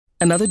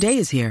Another day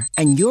is here,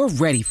 and you're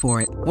ready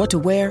for it. What to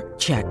wear?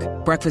 Check.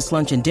 Breakfast,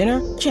 lunch, and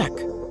dinner? Check.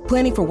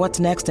 Planning for what's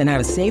next and how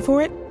to save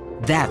for it?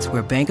 That's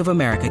where Bank of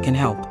America can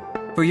help.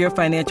 For your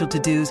financial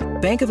to-dos,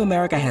 Bank of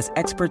America has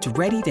experts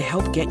ready to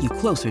help get you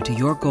closer to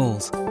your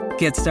goals.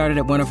 Get started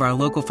at one of our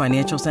local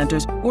financial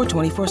centers or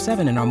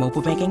 24/7 in our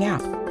mobile banking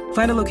app.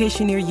 Find a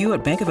location near you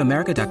at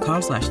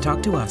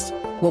bankofamerica.com/talktous.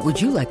 What would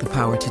you like the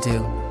power to do?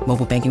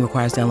 Mobile banking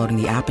requires downloading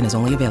the app and is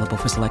only available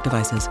for select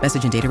devices.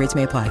 Message and data rates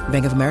may apply.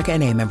 Bank of America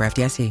N.A., member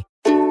FDIC.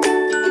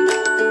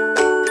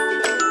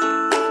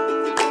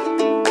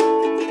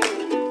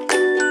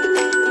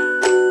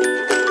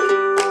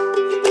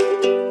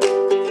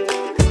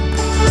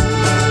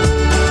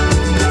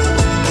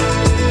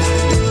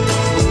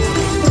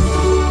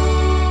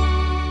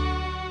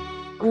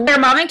 We're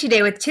momming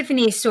today with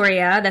Tiffany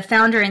Soria, the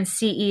founder and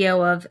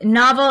CEO of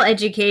Novel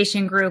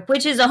Education Group,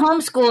 which is a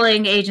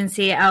homeschooling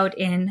agency out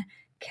in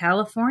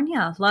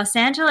California, Los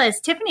Angeles.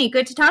 Tiffany,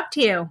 good to talk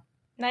to you.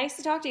 Nice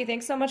to talk to you.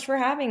 Thanks so much for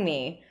having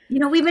me. You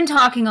know, we've been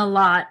talking a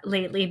lot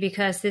lately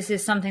because this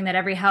is something that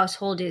every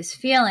household is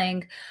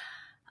feeling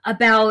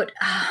about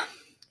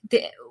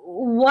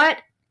what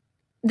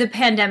the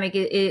pandemic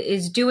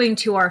is doing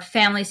to our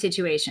family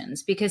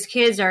situations, because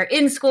kids are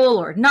in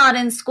school or not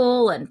in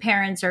school and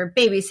parents are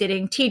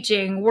babysitting,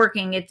 teaching,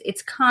 working.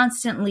 It's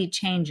constantly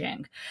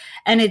changing,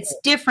 and it's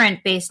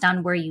different based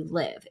on where you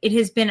live. It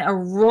has been a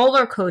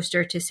roller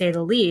coaster, to say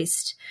the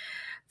least,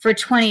 for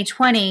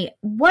 2020.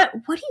 What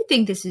do you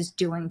think this is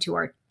doing to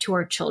our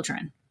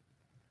children?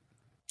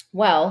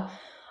 Well,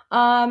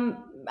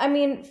 I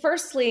mean,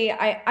 firstly,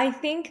 I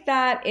think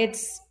that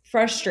it's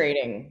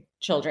frustrating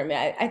children.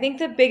 I think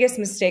the biggest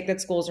mistake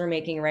that schools are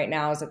making right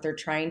now is that they're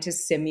trying to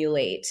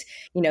simulate,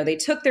 they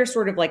took their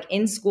sort of like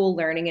in-school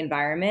learning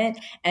environment,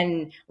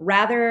 and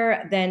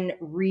rather than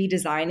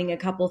redesigning a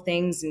couple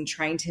things and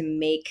trying to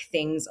make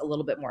things a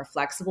little bit more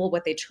flexible,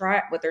 what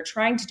they're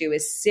trying to do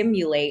is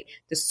simulate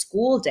the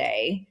school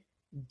day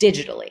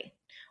digitally,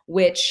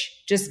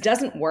 which just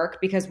doesn't work,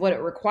 because what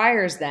it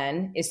requires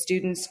then is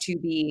students to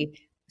be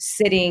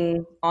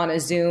sitting on a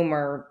Zoom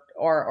or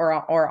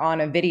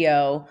on a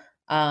video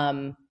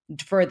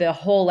for the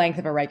whole length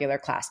of a regular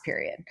class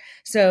period.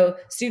 So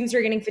students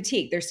are getting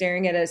fatigued. They're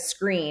staring at a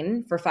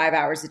screen for 5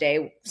 hours a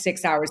day,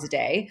 6 hours a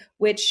day,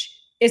 which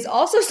is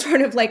also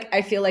sort of like,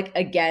 I feel like,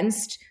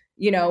 against,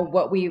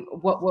 what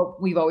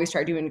we've always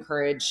tried to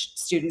encourage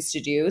students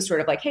to do,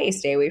 sort of like, hey,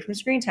 stay away from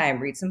screen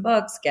time, read some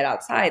books, get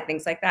outside,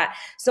 things like that.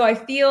 So I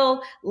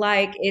feel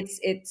like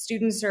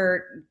students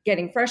are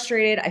getting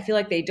frustrated. I feel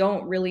like they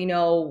don't really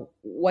know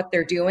what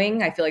they're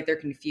doing. I feel like they're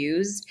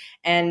confused,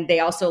 and they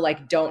also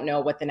don't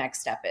know what the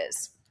next step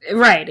is.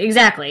 Right,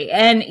 exactly.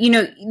 And,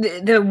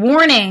 the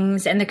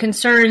warnings and the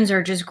concerns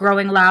are just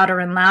growing louder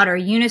and louder.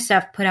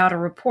 UNICEF put out a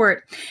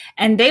report,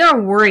 and they are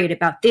worried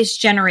about this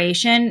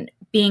generation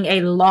being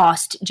a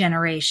lost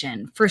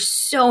generation for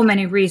so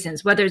many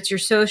reasons, whether it's your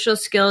social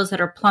skills that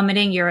are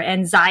plummeting, your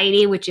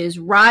anxiety, which is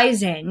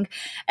rising,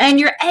 and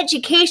your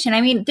education.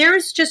 I mean,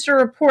 there's just a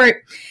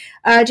report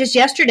just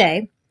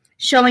yesterday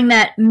showing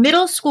that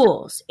middle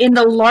schools in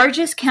the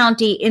largest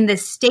county in the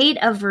state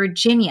of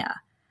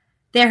Virginia,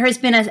 there has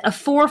been a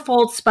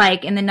fourfold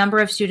spike in the number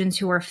of students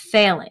who are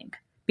failing,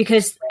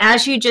 because,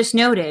 as you just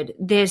noted,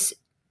 this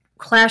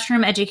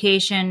classroom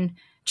education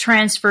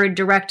transferred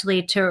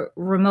directly to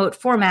remote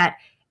format,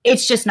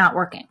 it's just not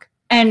working.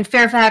 And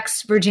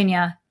Fairfax,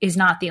 Virginia is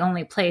not the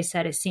only place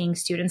that is seeing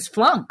students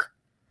flunk.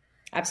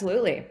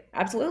 Absolutely.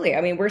 Absolutely.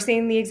 I mean, we're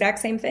seeing the exact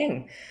same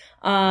thing.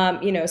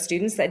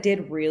 Students that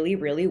did really,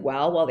 really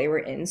well while they were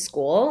in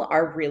school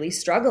are really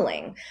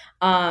struggling.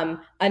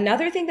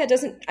 Another thing that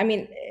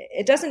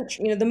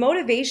the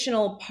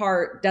motivational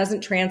part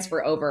doesn't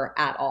transfer over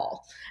at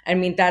all. I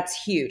mean,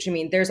 that's huge. I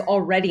mean, there's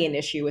already an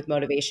issue with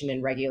motivation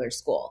in regular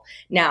school.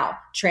 Now,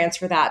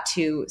 transfer that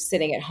to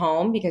sitting at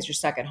home because you're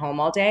stuck at home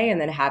all day and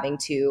then having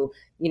to,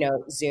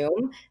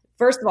 Zoom.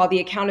 First of all, the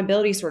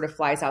accountability sort of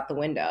flies out the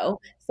window.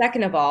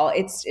 Second of all,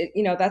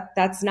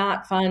 that's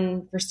not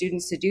fun for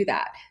students to do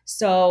that.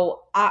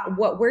 So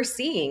what we're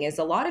seeing is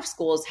a lot of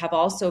schools have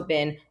also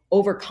been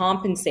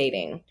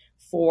overcompensating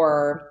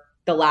for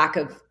the lack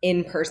of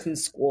in-person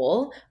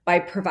school by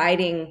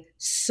providing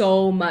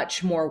so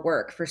much more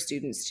work for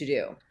students to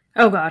do.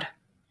 Oh God.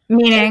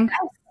 Meaning?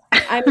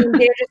 I mean,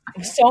 they're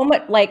just so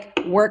much like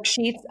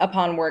worksheets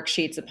upon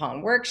worksheets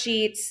upon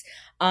worksheets.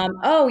 I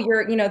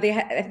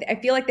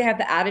feel like they have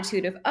the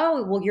attitude of,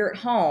 oh, well, you're at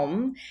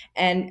home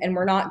and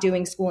we're not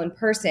doing school in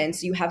person.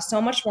 So you have so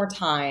much more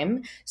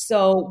time.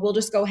 So we'll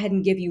just go ahead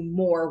and give you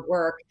more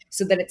work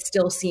so that it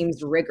still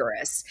seems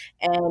rigorous.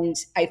 And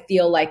I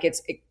feel like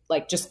it's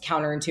just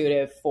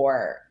counterintuitive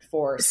for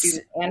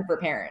students and for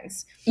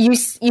parents. You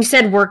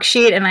said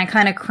worksheet, and I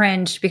kind of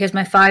cringed because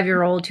my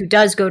 5-year-old, who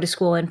does go to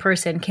school in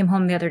person, came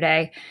home the other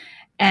day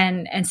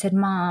and said,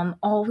 Mom,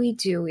 all we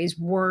do is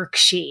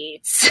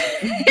worksheets.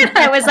 And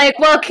I was like,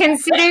 well,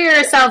 consider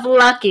yourself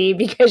lucky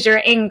because you're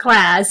in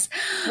class.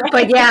 Right.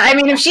 But yeah, I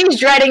mean, if she's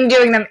dreading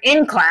doing them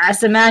in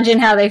class, imagine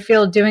how they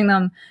feel doing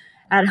them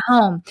at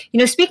home.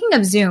 Speaking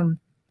of Zoom,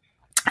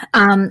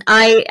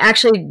 I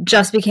actually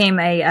just became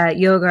a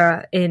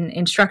yoga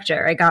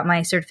instructor. I got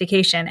my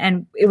certification,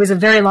 and it was a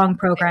very long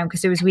program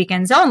because it was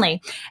weekends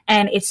only.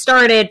 And it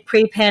started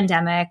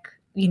pre-pandemic.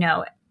 You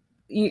know,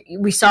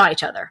 we saw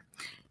each other,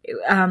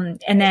 and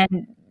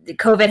then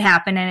COVID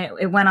happened, and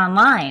it went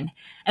online.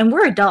 And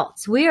we're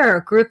adults. We are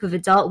a group of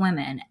adult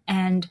women,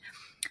 and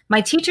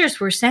my teachers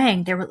were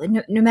saying they were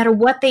no matter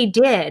what they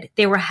did,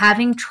 they were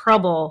having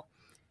trouble.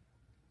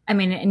 I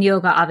mean, in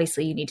yoga,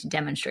 obviously you need to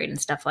demonstrate and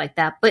stuff like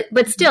that,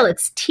 but still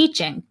it's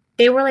teaching.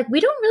 They were like,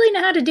 we don't really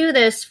know how to do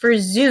this for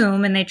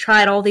Zoom. And they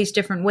tried all these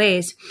different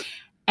ways.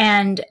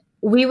 And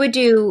we would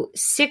do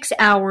 6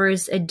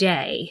 hours a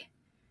day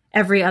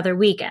every other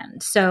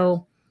weekend.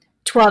 So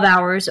 12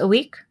 hours a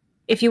week,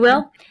 if you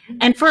will.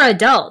 And for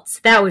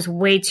adults, that was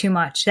way too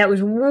much. That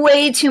was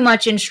way too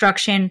much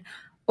instruction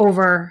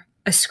over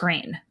a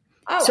screen.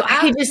 Oh, so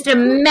I could just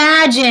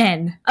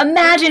imagine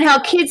how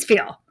kids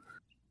feel.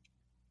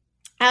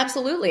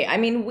 Absolutely. I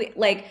mean,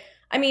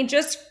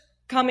 just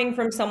coming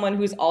from someone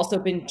who's also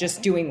been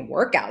just doing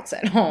workouts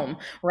at home,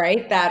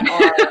 right? That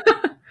are,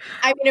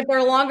 I mean, if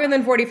they're longer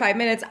than 45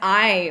 minutes,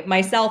 I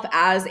myself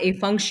as a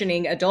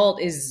functioning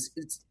adult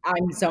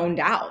I'm zoned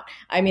out.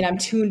 I mean, I'm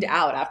tuned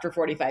out after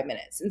 45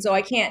 minutes. And so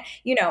I can't,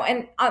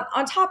 and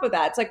on top of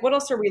that, it's like, what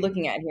else are we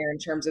looking at here in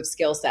terms of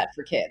skill set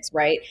for kids,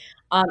 right?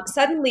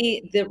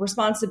 Suddenly the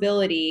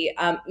responsibility,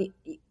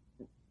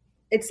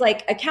 it's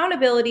like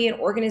accountability and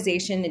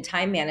organization and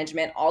time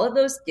management. All of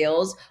those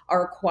skills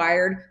are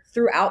acquired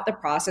throughout the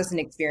process and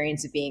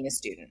experience of being a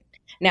student.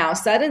 Now,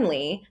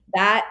 suddenly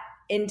that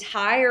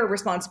entire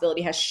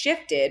responsibility has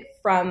shifted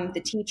from the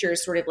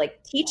teachers sort of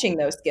like teaching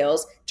those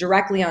skills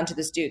directly onto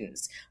the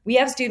students. We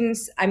have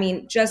students, I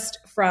mean, just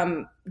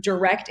from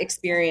direct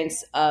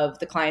experience of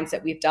the clients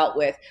that we've dealt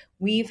with,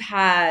 we've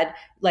had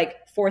like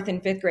 4th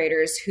and 5th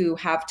graders who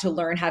have to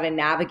learn how to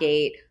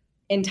navigate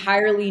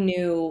entirely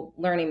new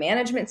learning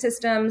management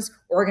systems,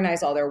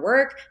 organize all their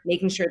work,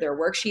 making sure their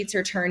worksheets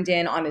are turned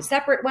in on a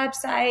separate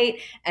website,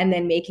 and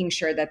then making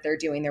sure that they're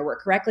doing their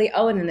work correctly.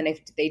 Oh, and then if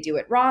they do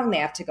it wrong, they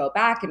have to go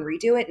back and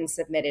redo it and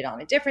submit it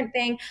on a different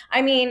thing.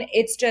 I mean,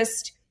 it's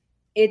just,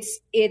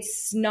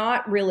 it's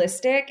not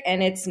realistic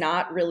and it's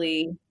not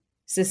really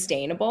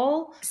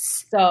sustainable.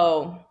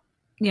 So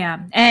yeah.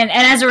 And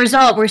as a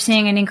result, we're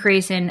seeing an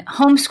increase in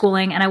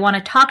homeschooling. And I want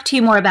to talk to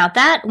you more about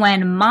that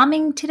when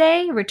Momming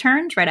Today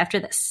returns right after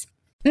this.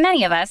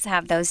 Many of us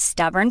have those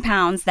stubborn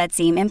pounds that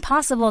seem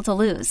impossible to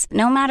lose,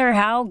 no matter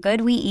how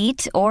good we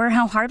eat or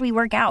how hard we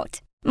work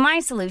out. My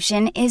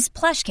solution is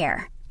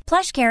PlushCare.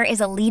 PlushCare is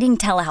a leading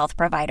telehealth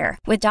provider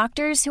with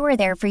doctors who are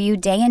there for you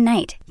day and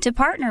night to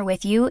partner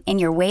with you in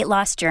your weight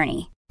loss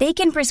journey. They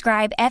can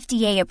prescribe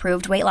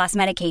FDA-approved weight loss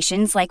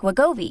medications like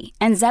Wegovy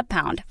and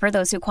Zepbound for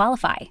those who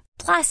qualify.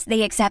 Plus,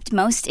 they accept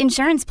most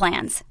insurance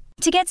plans.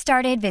 To get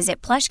started,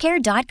 visit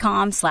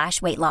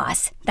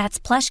plushcare.com/weightloss. That's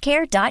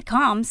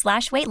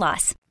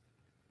plushcare.com/weightloss.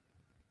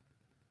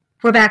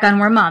 We're back on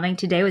We're Momming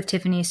Today with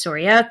Tiffany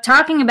Soria,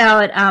 talking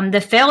about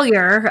the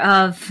failure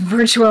of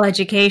virtual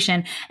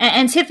education.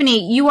 And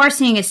Tiffany, you are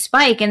seeing a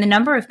spike in the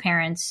number of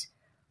parents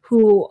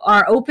who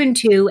are open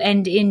to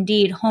and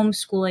indeed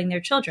homeschooling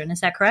their children.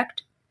 Is that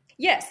correct?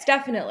 Yes,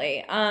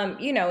 definitely.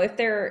 If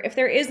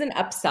there is an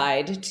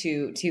upside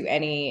to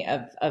any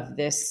of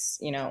this,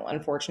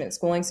 unfortunate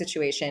schooling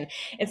situation,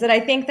 it's that I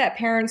think that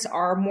parents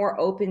are more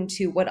open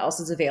to what else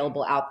is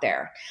available out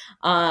there.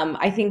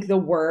 I think the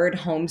word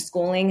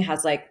homeschooling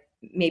has like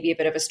maybe a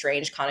bit of a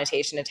strange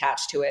connotation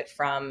attached to it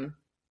from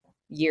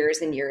years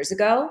and years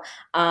ago,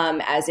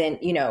 as in,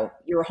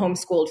 you were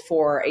homeschooled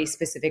for a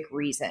specific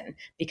reason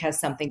because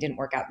something didn't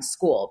work out in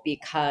school,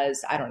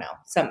 because I don't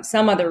know,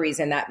 some other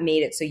reason that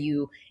made it so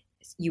you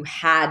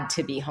had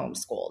to be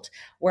homeschooled.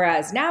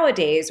 Whereas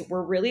nowadays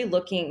we're really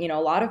looking, a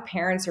lot of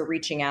parents are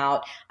reaching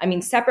out, I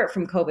mean, separate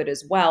from COVID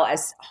as well,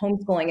 as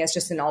homeschooling as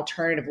just an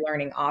alternative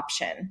learning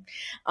option.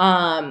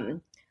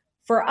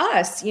 For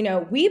us,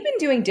 we've been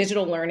doing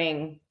digital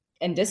learning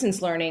and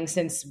distance learning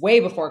since way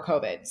before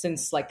COVID,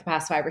 since like the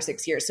past 5 or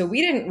 6 years. So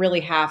we didn't really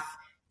have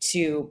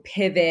to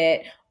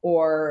pivot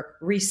or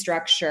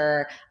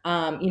restructure.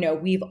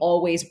 We've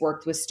always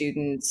worked with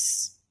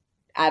students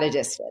at a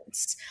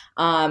distance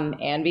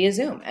and via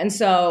Zoom. And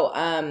so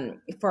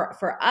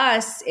for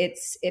us,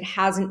 it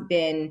hasn't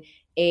been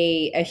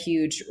a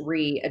huge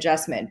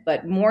readjustment,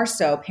 but more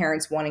so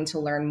parents wanting to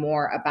learn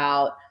more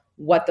about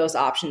what those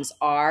options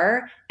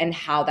are and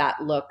how that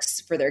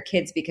looks for their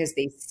kids, because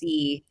they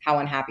see how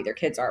unhappy their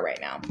kids are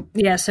right now.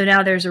 Yeah. So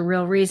now there's a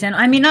real reason.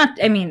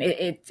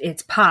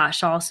 It's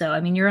posh also. I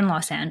mean, you're in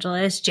Los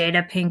Angeles,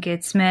 Jada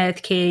Pinkett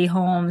Smith, Katie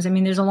Holmes. I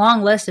mean, there's a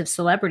long list of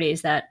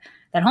celebrities that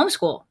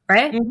homeschool,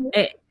 right?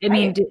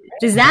 Mm-hmm.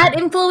 Does that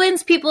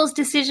influence people's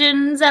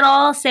decisions at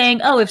all?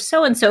 Saying, oh, if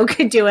so-and-so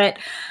could do it,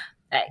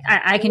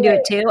 I can do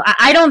it too.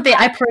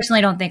 I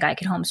personally don't think I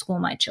could homeschool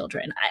my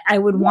children. I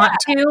would want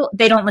to.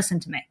 They don't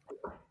listen to me.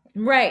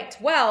 Right.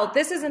 Well,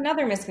 this is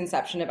another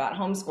misconception about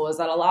homeschool, is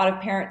that a lot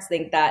of parents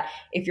think that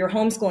if you're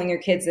homeschooling your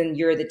kids, then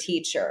you're the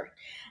teacher.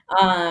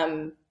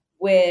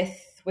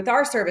 With with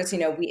our service,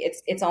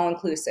 it's all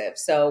inclusive.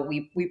 So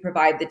we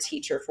provide the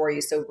teacher for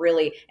you. So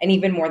really, and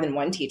even more than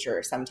one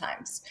teacher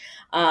sometimes.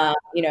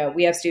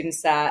 We have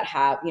students that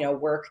have,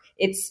 work.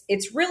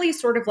 It's really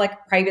sort of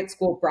like private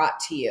school brought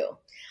to you.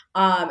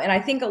 And I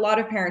think a lot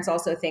of parents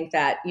also think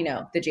that,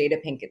 the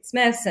Jada Pinkett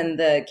Smiths and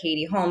the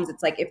Katie Holmes,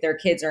 it's like if their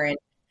kids are in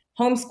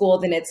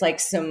homeschool, then it's like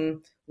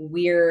some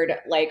weird,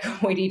 like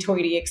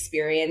hoity-toity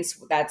experience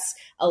that's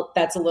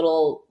a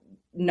little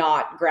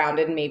not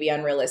grounded and maybe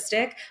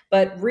unrealistic.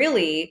 But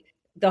really,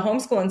 the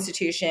homeschool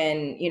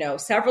institution,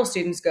 several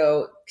students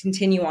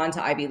continue on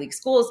to Ivy League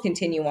schools,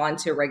 continue on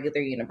to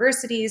regular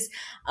universities,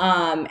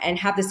 and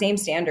have the same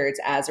standards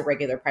as a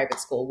regular private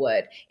school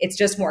would. It's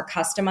just more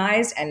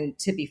customized. And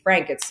to be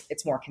frank,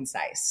 it's more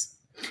concise.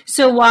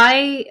 So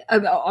why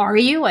are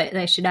you,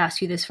 I should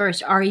ask you this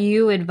first, are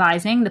you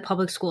advising the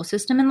public school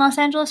system in Los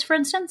Angeles, for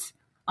instance,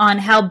 on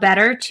how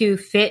better to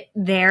fit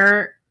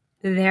their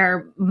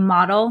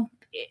model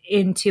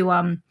into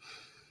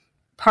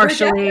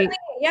partially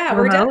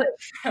remote?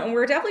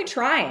 We're definitely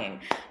trying.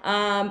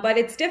 But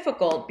it's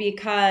difficult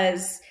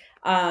because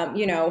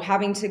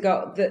having to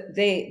go,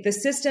 the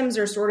systems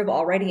are sort of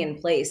already in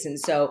place. And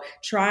so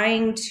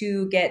trying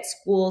to get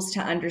schools to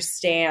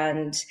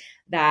understand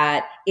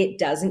that it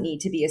doesn't need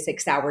to be a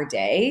 6-hour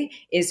day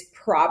is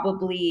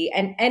probably,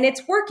 and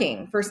it's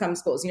working for some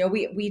schools.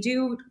 We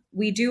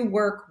do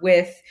work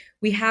with,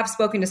 we have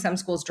spoken to some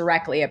schools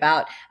directly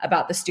about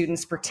the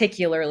students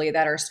particularly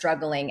that are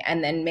struggling,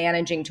 and then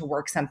managing to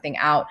work something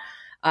out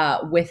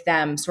with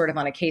them sort of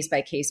on a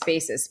case-by-case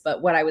basis.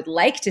 But what I would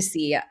like to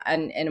see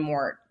in a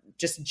more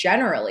just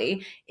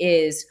generally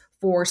is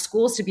for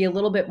schools to be a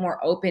little bit more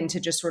open to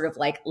just sort of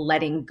like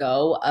letting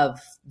go of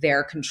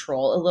their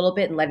control a little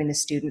bit and letting the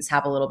students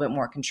have a little bit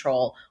more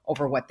control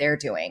over what they're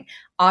doing.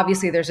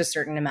 Obviously, there's a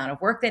certain amount of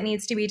work that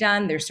needs to be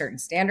done. There's certain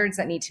standards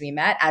that need to be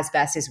met as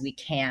best as we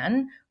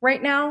can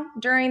right now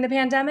during the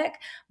pandemic.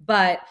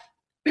 But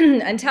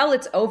until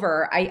it's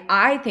over,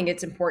 I think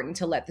it's important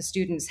to let the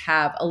students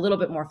have a little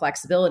bit more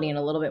flexibility and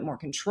a little bit more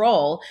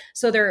control.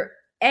 So they're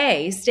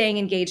staying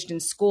engaged in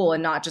school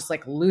and not just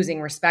like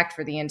losing respect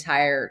for the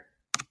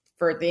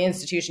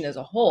institution as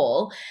a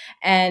whole.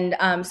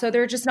 And so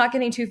they're just not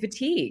getting too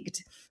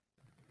fatigued.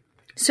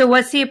 So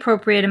what's the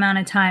appropriate amount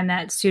of time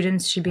that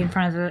students should be in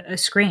front of a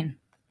screen?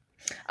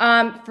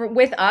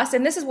 With us,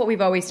 and this is what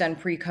we've always done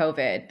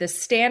pre-COVID, the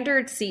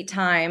standard seat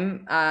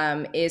time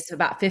is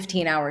about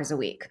 15 hours a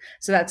week.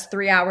 So that's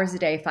 3 hours a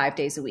day, 5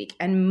 days a week.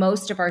 And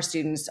most of our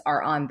students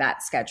are on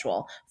that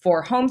schedule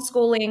for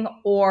homeschooling,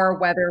 or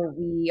whether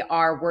we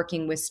are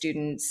working with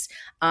students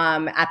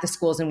at the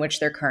schools in which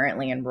they're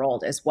currently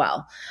enrolled as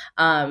well.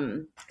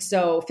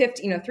 So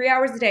 3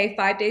 hours a day,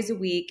 5 days a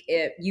week,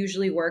 it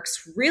usually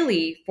works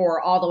really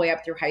for all the way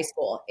up through high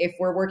school. If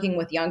we're working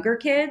with younger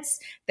kids,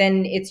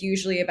 then it's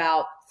usually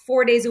about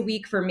 4 days a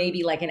week for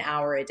maybe like an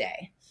hour a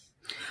day.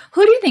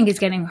 Who do you think is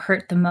getting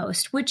hurt the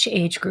most? Which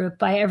age group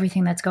by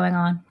everything that's going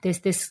on?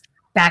 This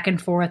back and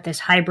forth, this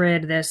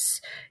hybrid,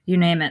 this, you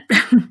name it.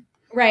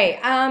 Right.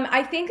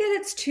 I think that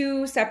it's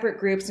two separate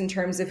groups in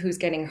terms of who's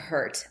getting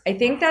hurt. I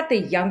think that the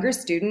younger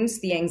students,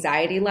 the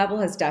anxiety level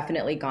has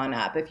definitely gone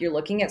up. If you're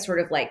looking at sort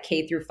of like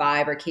K through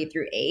 5 or K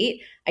through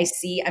 8,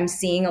 I'm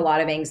seeing a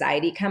lot of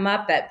anxiety come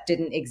up that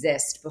didn't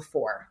exist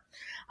before.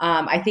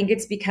 I think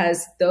it's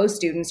because those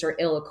students are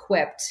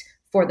ill-equipped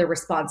for the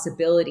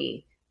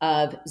responsibility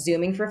of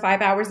Zooming for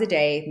 5 hours a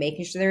day,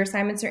 making sure their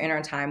assignments are in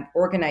on time,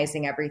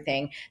 organizing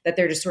everything, that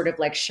they're just sort of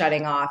like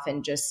shutting off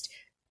and just,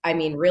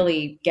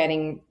 really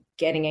getting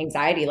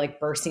anxiety, like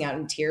bursting out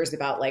in tears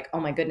about like,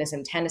 oh my goodness,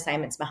 I'm 10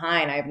 assignments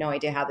behind. I have no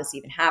idea how this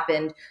even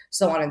happened,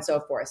 so on and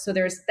so forth. So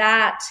there's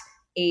that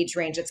age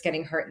range that's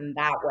getting hurt in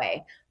that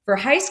way. For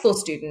high school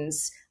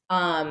students,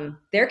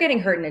 they're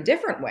getting hurt in a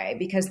different way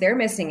because they're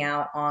missing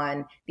out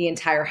on the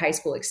entire high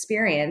school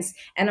experience.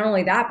 And not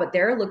only that, but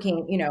they're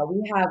looking,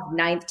 we have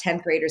 9th,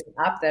 10th graders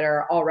up that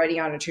are already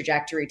on a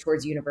trajectory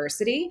towards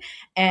university,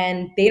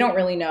 and they don't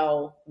really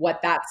know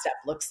what that step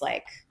looks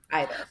like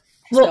either.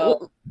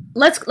 Well,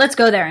 let's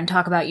go there and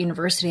talk about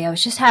university. I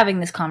was just having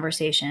this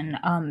conversation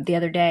the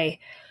other day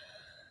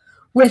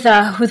with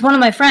one of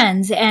my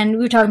friends, and we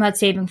were talking about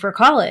saving for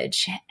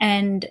college.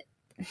 And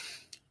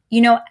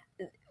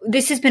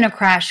this has been a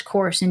crash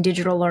course in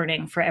digital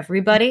learning for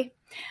everybody,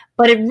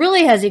 but it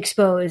really has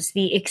exposed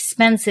the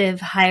expensive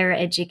higher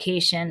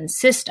education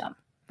system,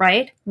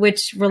 right?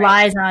 Which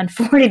relies on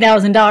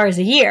 $40,000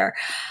 a year.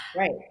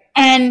 Right.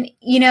 And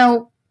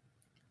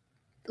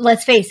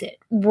let's face it,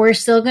 we're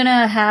still going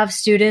to have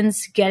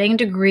students getting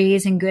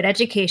degrees and good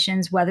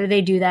educations, whether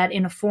they do that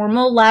in a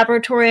formal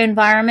laboratory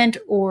environment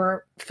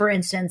or, for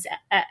instance,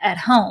 at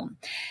home.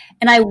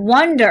 And I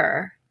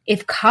wonder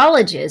if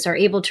colleges are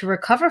able to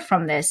recover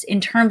from this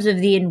in terms of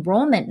the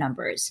enrollment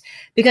numbers.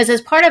 Because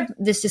as part of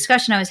this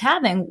discussion I was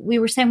having, we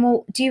were saying,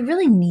 well, do you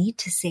really need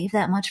to save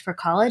that much for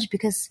college?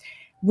 Because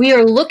we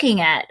are looking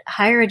at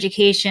higher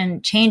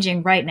education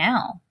changing right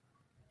now.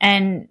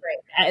 And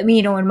I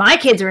mean, when my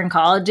kids are in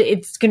college,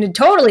 it's going to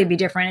totally be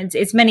different.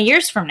 It's many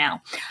years from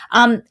now.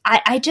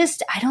 I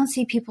don't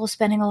see people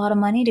spending a lot of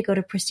money to go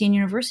to pristine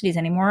universities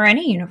anymore, or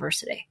any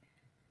university.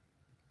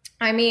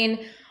 I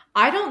mean,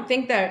 I don't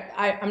think that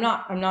I'm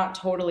not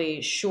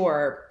totally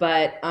sure,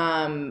 but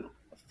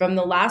from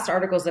the last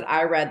articles that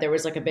I read, there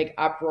was like a big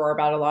uproar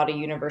about a lot of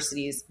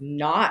universities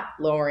not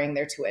lowering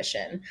their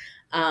tuition,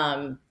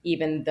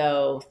 even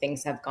though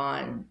things have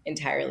gone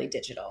entirely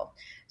digital.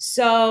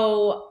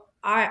 So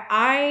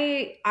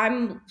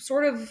I'm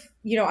sort of,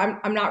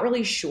 I'm not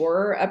really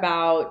sure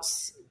about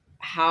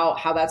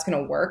how that's going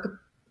to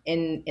work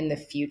in the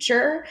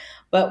future.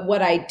 But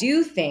what I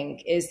do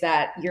think is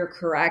that you're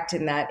correct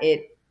in that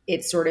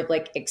it sort of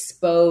like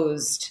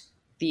exposed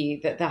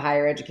the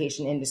higher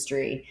education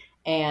industry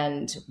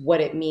and what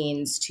it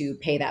means to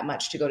pay that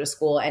much to go to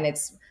school. And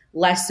it's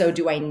less so,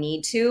 do I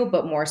need to,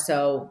 but more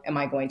so, am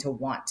I going to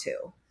want to?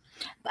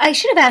 I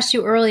should have asked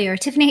you earlier,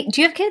 Tiffany,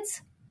 do you have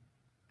kids?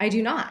 I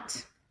do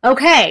not.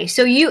 Okay,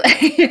 so you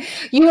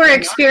are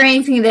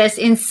experiencing this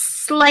in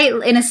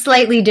a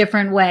slightly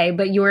different way,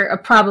 but you are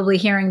probably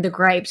hearing the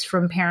gripes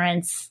from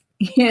parents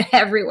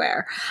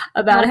everywhere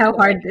about how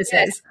hard this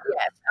is.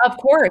 Yes,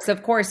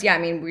 of course. Yeah, I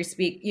mean, we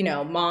speak,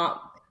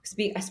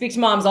 I speak to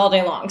moms all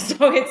day long,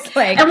 so it's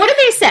like. And what do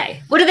they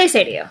say? What do they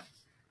say to you?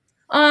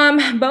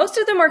 Most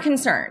of them are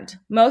concerned.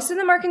 Most of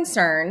them are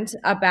concerned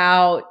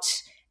about,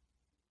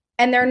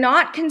 and they're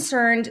not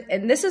concerned.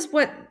 And this is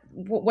what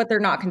they're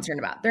not concerned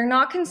about. They're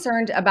not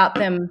concerned about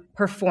them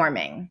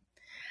performing.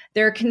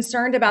 They're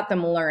concerned about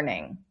them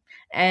learning.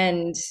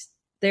 And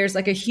there's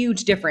like a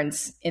huge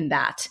difference in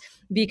that,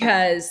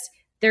 because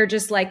they're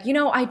just like,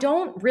 I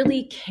don't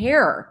really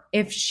care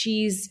if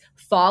she's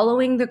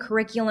following the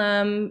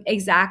curriculum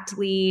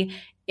exactly,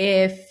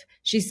 if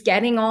she's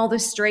getting all the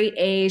straight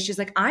A's. She's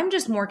like, I'm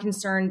just more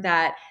concerned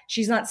that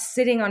she's not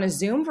sitting on a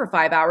Zoom for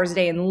 5 hours a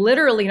day and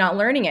literally not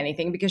learning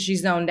anything because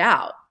she's zoned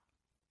out.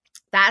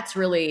 That's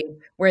really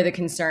where the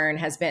concern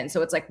has been.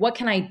 So it's like, what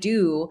can I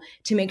do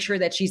to make sure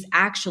that she's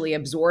actually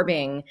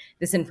absorbing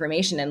this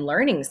information and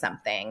learning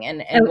something?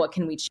 And what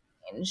can we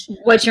change?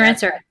 What's your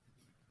answer?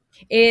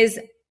 Is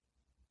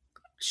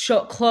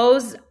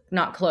shorten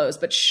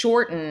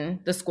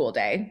the school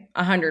day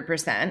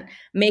 100%,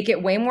 make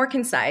it way more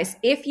concise.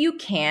 If you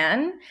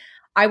can,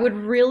 I would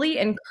really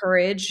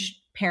encourage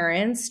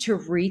parents to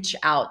reach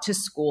out to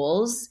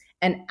schools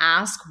and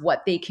ask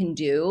what they can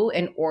do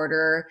in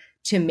order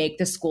to make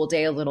the school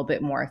day a little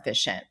bit more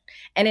efficient.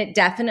 And it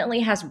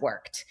definitely has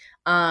worked.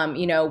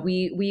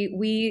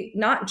 We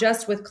not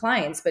just with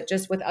clients, but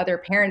just with other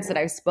parents that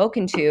I've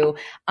spoken to,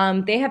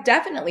 they have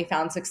definitely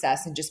found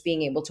success in just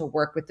being able to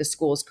work with the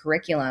school's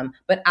curriculum,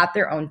 but at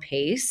their own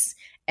pace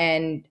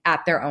and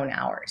at their own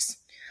hours.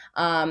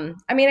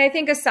 I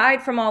think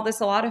aside from all this,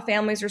 a lot of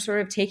families are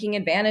sort of taking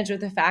advantage of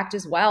the fact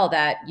as well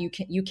that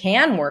you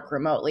can work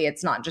remotely.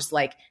 It's not just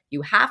like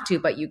you have to,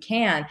 but you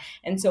can.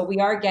 And so we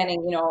are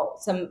getting,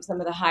 some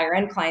of the higher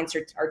end clients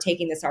are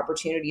taking this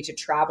opportunity to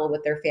travel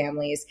with their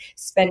families,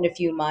 spend a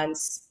few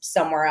months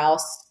somewhere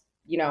else,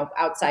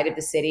 outside of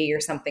the city or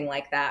something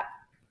like that.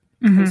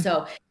 Mm-hmm. And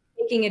so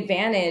taking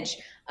advantage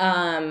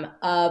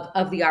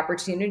of the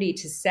opportunity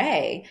to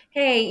say,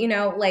 hey,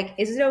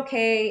 is it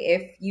okay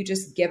if you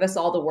just give us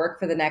all the work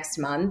for the next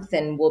month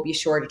and we'll be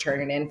sure to turn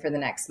it in for the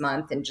next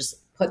month, and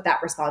just put that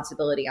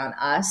responsibility on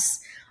us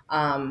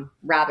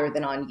rather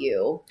than on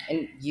you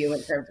and you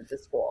in terms of the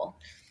school.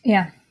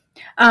 Yeah.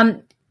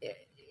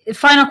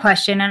 Final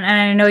question, and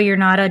I know you're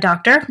not a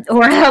doctor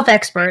or a health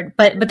expert,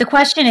 but the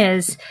question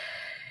is,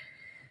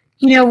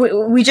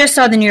 we just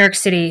saw the New York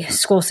City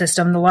school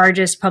system, the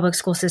largest public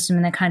school system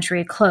in the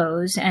country,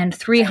 close, and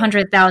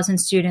 300,000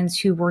 students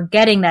who were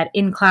getting that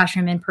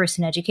in-classroom,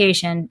 in-person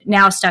education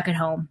now stuck at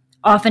home.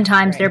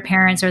 Oftentimes, their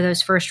parents are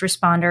those first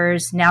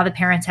responders. Now the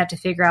parents have to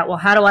figure out, well,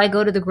 how do I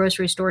go to the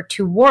grocery store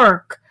to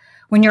work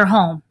when you're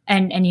home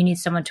and you need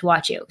someone to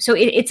watch you? So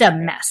it's a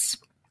mess.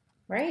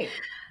 Right.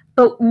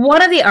 But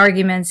one of the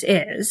arguments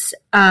is,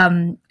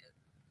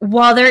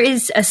 while there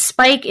is a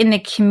spike in the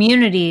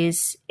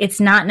communities, it's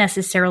not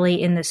necessarily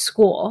in the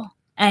school.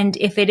 And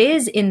if it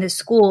is in the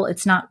school,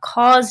 it's not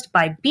caused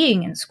by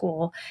being in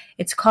school.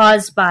 It's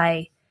caused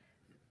by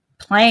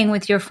playing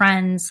with your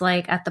friends,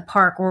 like at the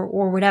park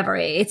or whatever.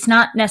 It's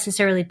not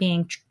necessarily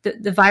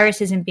the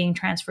virus isn't being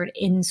transferred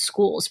in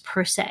schools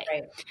per se.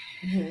 Right.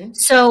 Mm-hmm.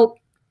 So,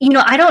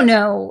 I don't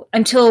know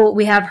until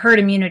we have herd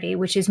immunity,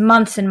 which is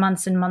months and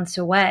months and months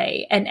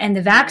away. And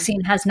the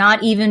vaccine has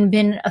not even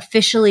been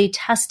officially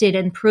tested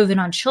and proven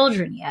on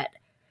children yet.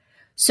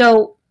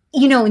 So,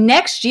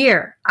 next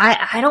year,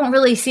 I don't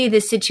really see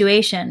this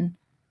situation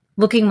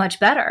looking much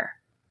better,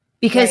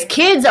 because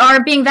kids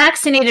aren't being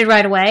vaccinated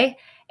right away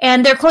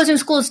and they're closing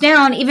schools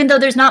down, even though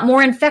there's not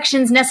more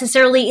infections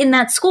necessarily in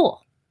that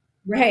school.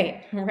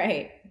 Right.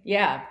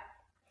 Yeah.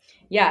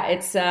 Yeah.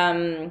 It's,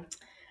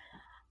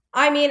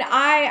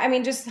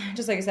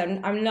 just like I said,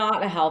 I'm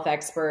not a health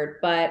expert,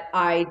 but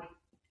I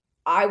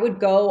would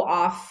go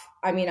off.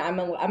 I'm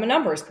a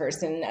numbers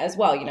person as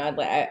well.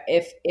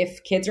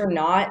 If kids are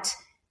not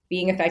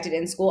being affected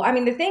in school. I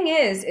mean, the thing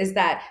is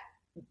that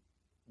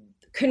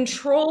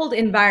controlled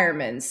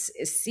environments,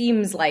 it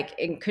seems like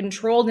in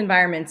controlled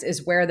environments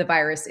is where the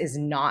virus is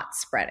not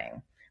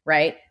spreading,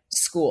 right?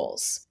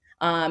 Schools,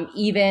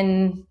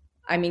 even,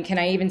 I mean, can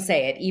I even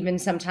say it? Even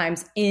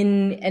sometimes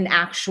in an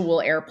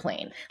actual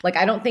airplane. Like,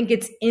 I don't think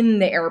it's in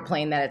the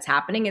airplane that it's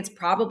happening. It's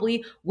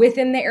probably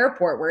within the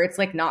airport where it's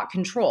like not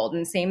controlled.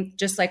 And same,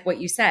 just like what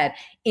you said,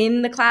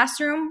 in the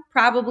classroom,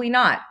 probably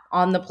not.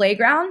 On the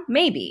playground,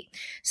 maybe.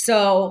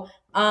 So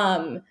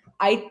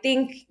I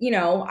think,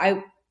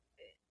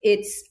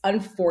 it's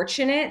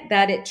unfortunate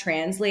that it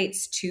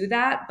translates to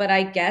that, but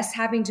I guess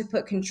having to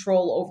put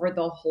control over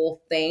the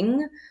whole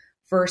thing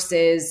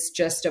versus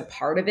just a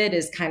part of it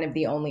is kind of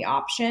the only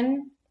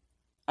option,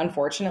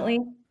 unfortunately.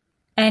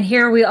 And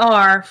here we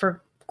are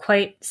for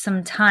quite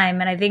some time.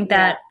 And I think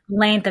that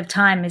length of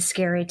time is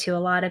scary to a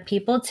lot of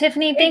people.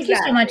 Tiffany, thank you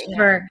so much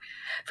for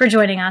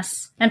joining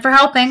us and for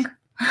helping.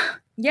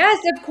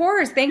 Yes, of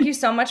course. Thank you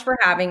so much for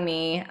having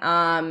me.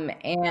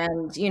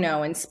 And,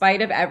 in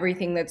spite of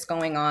everything that's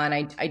going on,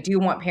 I do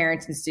want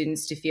parents and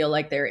students to feel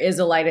like there is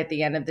a light at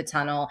the end of the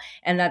tunnel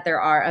and that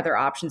there are other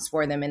options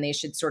for them, and they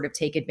should sort of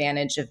take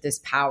advantage of this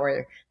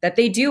power that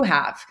they do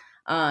have,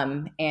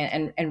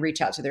 and reach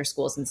out to their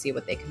schools and see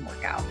what they can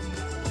work out.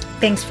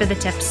 Thanks for the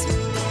tips.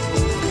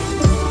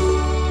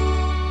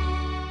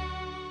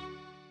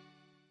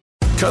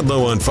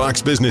 Kudlow on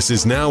Fox Business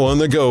is now on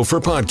the go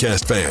for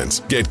podcast fans.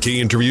 Get key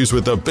interviews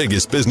with the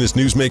biggest business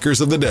newsmakers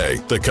of the day.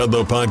 The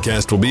Kudlow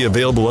podcast will be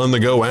available on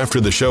the go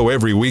after the show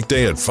every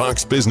weekday at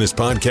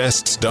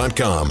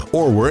foxbusinesspodcasts.com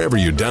or wherever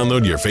you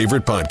download your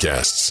favorite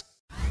podcasts.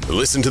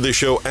 Listen to the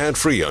show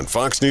ad-free on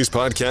Fox News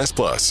Podcast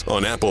Plus,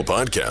 on Apple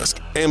Podcast,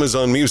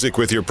 Amazon Music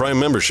with your Prime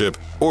membership,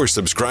 or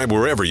subscribe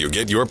wherever you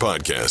get your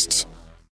podcasts.